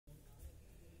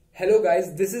Hello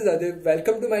guys, this is Adib.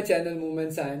 Welcome to my channel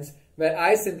Movement Science, where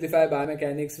I simplify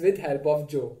biomechanics with help of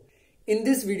Joe. In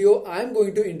this video, I am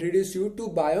going to introduce you to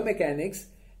biomechanics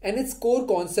and its core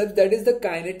concept, that is the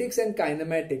kinetics and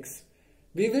kinematics.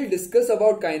 We will discuss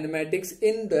about kinematics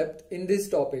in depth in this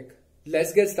topic.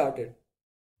 Let's get started.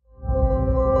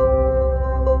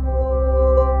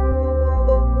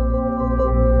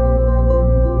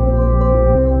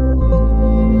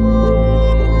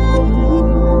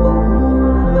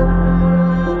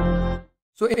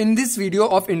 So in this video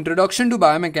of Introduction to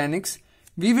Biomechanics,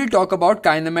 we will talk about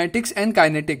kinematics and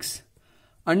kinetics.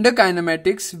 Under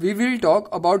kinematics, we will talk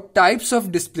about types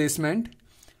of displacement,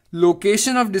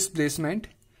 location of displacement,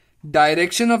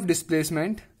 direction of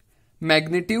displacement,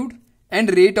 magnitude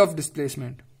and rate of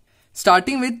displacement.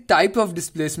 Starting with type of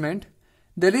displacement,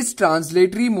 there is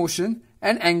translatory motion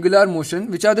and angular motion,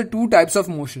 which are the two types of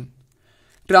motion.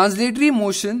 Translatory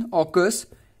motion occurs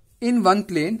in one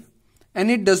plane and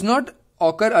it does not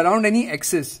occur around any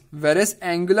axis, whereas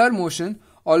angular motion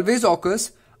always occurs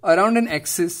around an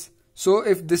axis. So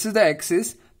if this is the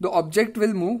axis, the object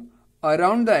will move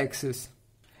around the axis.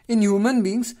 In human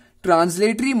beings,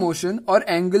 translatory motion or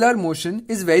angular motion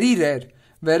is very rare,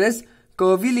 whereas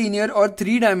curvilinear or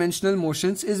three-dimensional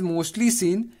motions is mostly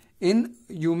seen in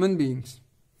human beings.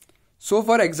 So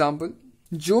for example,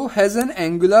 Joe has an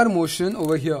angular motion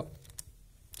over here,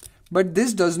 but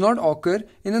this does not occur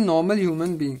in a normal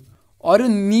human being. Or a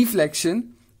knee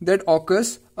flexion that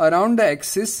occurs around the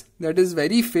axis, that is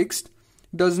very fixed,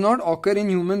 does not occur in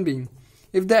human being.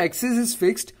 If the axis is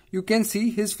fixed, you can see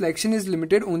his flexion is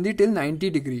limited only till 90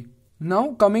 degree.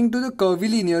 Now coming to the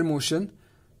curvilinear motion,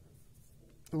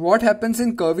 what happens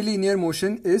in curvilinear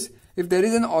motion is, if there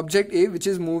is an object A which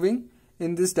is moving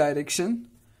in this direction,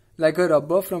 like a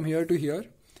rubber from here to here,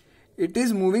 it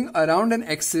is moving around an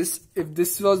axis. If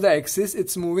this was the axis,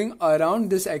 it's moving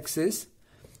around this axis.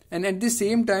 And at the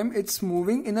same time, it's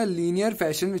moving in a linear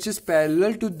fashion which is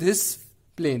parallel to this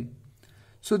plane.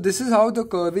 So this is how the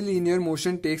curvilinear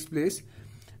motion takes place.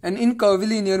 And in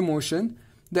curvilinear motion,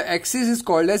 the axis is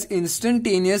called as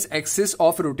instantaneous axis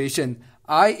of rotation,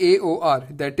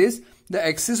 IAOR. That is, the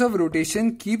axis of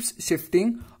rotation keeps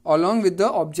shifting along with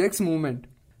the object's movement.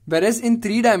 Whereas in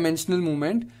three-dimensional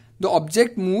movement, the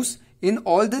object moves in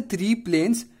all the three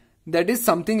planes. That is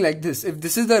something like this. If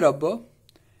this is the rubber,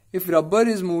 if rubber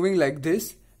is moving like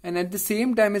this and at the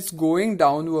same time it's going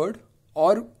downward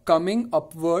or coming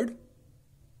upward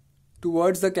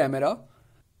towards the camera,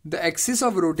 the axis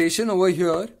of rotation over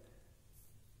here,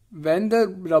 when the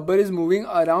rubber is moving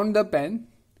around the pen,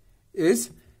 is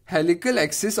helical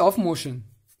axis of motion.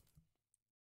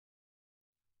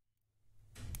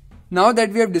 Now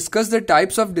that we have discussed the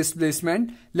types of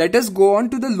displacement, let us go on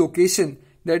to the location,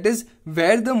 that is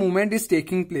where the movement is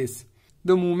taking place.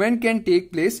 The movement can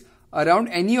take place around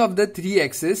any of the three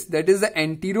axes, that is the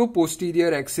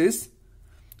antero-posterior axis,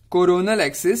 coronal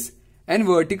axis and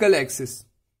vertical axis.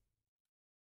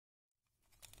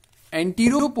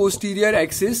 Antero-posterior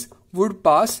axis would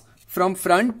pass from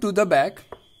front to the back.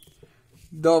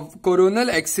 The coronal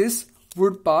axis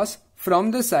would pass from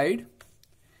the side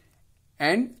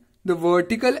and the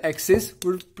vertical axis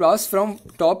would pass from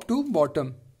top to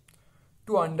bottom.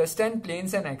 To understand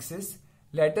planes and axes,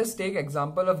 let us take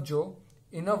example of Joe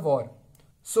in a war.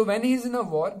 So when he is in a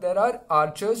war, there are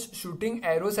archers shooting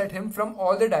arrows at him from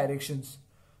all the directions.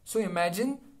 So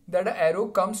imagine that an arrow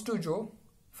comes to Joe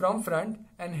from front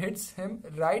and hits him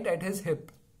right at his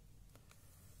hip.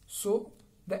 So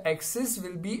the axis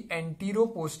will be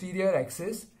antero-posterior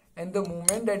axis and the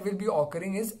movement that will be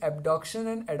occurring is abduction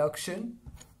and adduction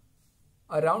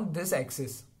around this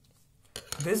axis.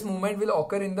 This movement will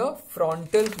occur in the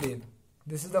frontal plane.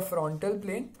 This is the frontal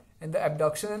plane and the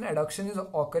abduction and adduction is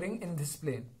occurring in this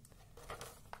plane.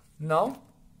 Now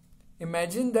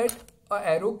imagine that an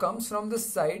arrow comes from the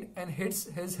side and hits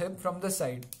his hip from the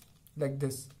side like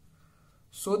this.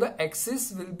 So the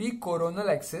axis will be coronal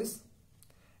axis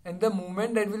and the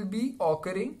movement that will be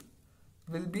occurring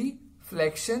will be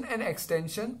flexion and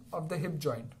extension of the hip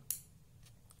joint.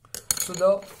 So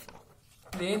the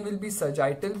plane will be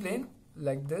sagittal plane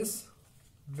like this,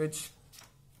 which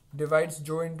divides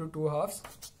Joe into two halves,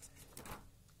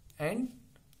 and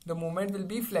the movement will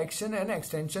be flexion and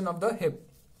extension of the hip.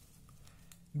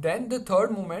 Then the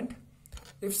third movement,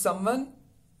 if someone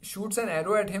shoots an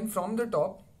arrow at him from the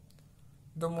top,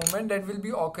 the movement that will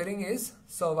be occurring is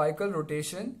cervical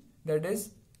rotation, that is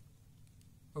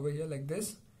over here like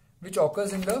this, which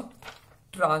occurs in the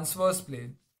transverse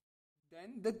plane.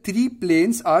 Then the three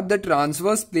planes are the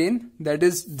transverse plane, that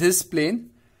is this plane,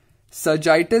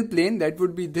 sagittal plane, that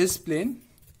would be this plane,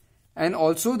 and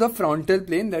also the frontal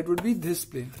plane, that would be this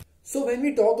plane. So when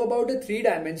we talk about a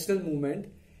three-dimensional movement,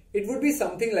 it would be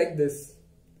something like this,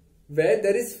 where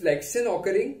there is flexion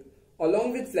occurring.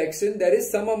 Along with flexion, there is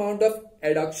some amount of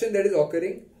adduction that is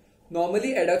occurring.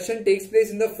 Normally, adduction takes place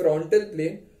in the frontal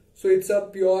plane, so it's a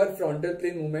pure frontal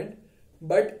plane movement.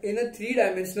 But in a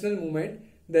three-dimensional movement,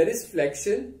 there is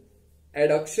flexion,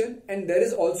 adduction, and there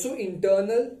is also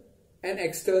internal and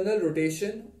external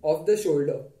rotation of the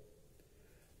shoulder.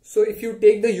 So if you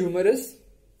take the humerus,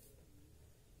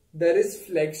 there is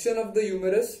flexion of the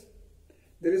humerus,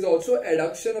 there is also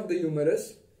adduction of the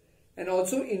humerus, and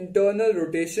also internal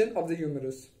rotation of the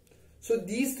humerus. So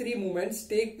these three movements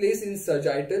take place in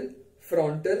sagittal,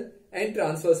 frontal, and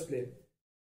transverse plane.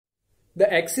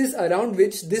 The axis around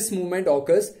which this movement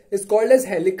occurs is called as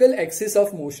helical axis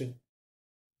of motion.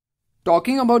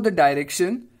 Talking about the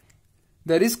direction,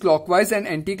 there is clockwise and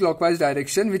anti-clockwise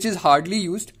direction, which is hardly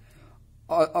used.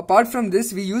 Apart from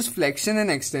this, we use flexion and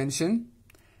extension,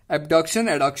 abduction,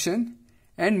 adduction,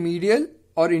 and medial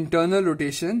or internal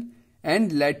rotation,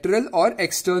 and lateral or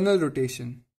external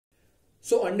rotation.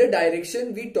 So under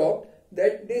direction, we talked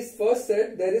that this first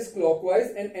set there is clockwise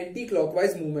and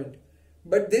anti-clockwise movement.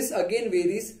 But this again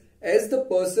varies as the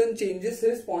person changes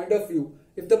his point of view.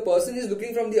 If the person is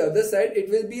looking from the other side, it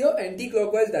will be an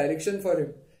anti-clockwise direction for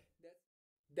him.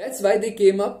 That's why they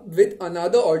came up with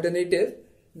another alternative,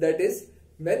 that is,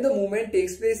 when the movement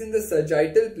takes place in the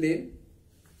sagittal plane,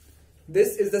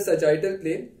 this is the sagittal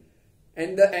plane,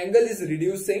 and the angle is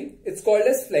reducing, it's called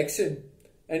as flexion.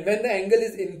 And when the angle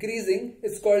is increasing,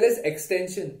 it's called as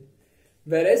extension.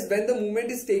 Whereas when the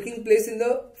movement is taking place in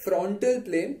the frontal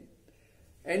plane,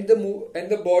 and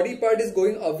the body part is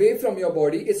going away from your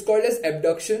body, it's called as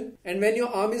abduction. And when your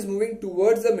arm is moving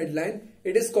towards the midline,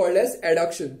 it is called as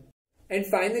adduction. And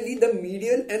finally, the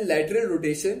medial and lateral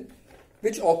rotation,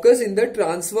 which occurs in the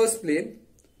transverse plane.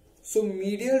 So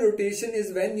medial rotation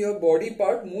is when your body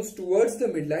part moves towards the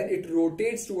midline, it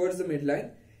rotates towards the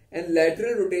midline, and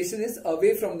lateral rotation is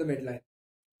away from the midline.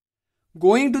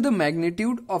 Going to the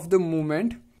magnitude of the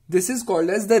movement, this is called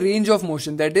as the range of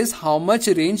motion, that is how much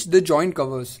range the joint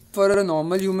covers. For a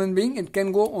normal human being, it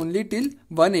can go only till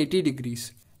 180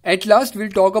 degrees. At last, we'll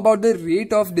talk about the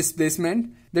rate of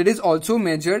displacement, that is also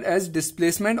measured as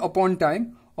displacement upon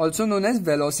time, also known as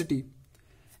velocity.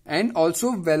 And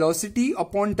also velocity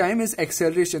upon time is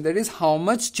acceleration, that is how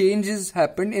much change has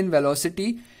happened in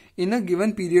velocity in a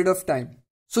given period of time.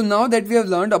 So now that we have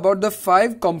learned about the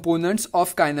 5 components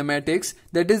of kinematics,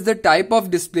 that is the type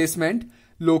of displacement,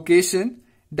 location,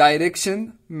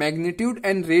 direction, magnitude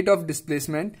and rate of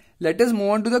displacement, let us move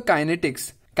on to the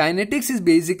kinetics. Kinetics is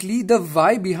basically the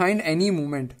why behind any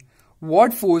movement.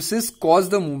 What forces cause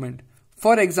the movement?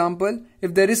 For example,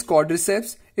 if there is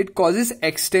quadriceps, it causes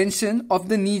extension of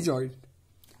the knee joint.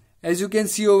 As you can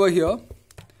see over here,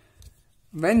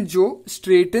 when Joe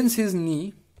straightens his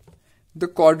knee, the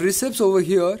quadriceps over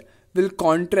here will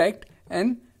contract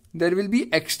and there will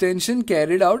be extension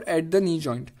carried out at the knee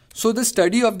joint. So the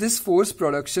study of this force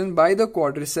production by the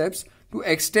quadriceps to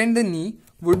extend the knee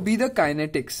would be the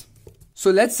kinetics. So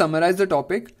let's summarize the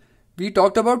topic. We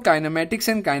talked about kinematics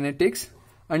and kinetics.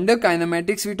 Under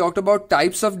kinematics, we talked about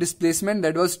types of displacement,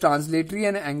 that was translatory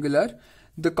and angular.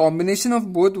 The combination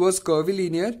of both was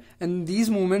curvilinear, and these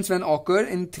movements when occur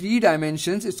in 3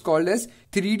 dimensions, it's called as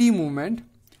 3D movement.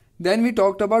 Then we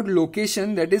talked about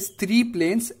location, that is 3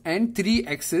 planes and 3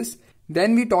 axes.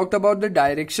 Then we talked about the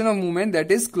direction of movement,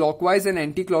 that is clockwise and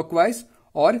anti-clockwise,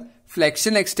 or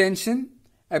flexion extension,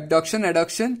 abduction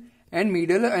adduction, and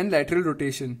medial and lateral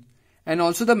rotation. And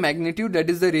also the magnitude, that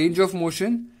is the range of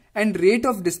motion, and rate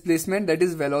of displacement, that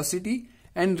is velocity,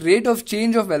 and rate of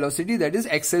change of velocity, that is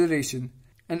acceleration.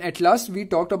 And at last we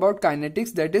talked about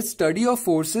kinetics, that is study of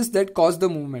forces that cause the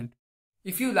movement.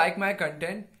 If you like my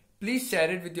content, please share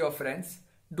it with your friends.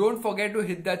 Don't forget to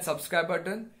hit that subscribe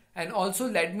button, and also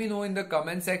let me know in the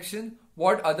comment section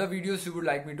what other videos you would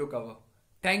like me to cover.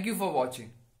 Thank you for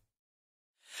watching.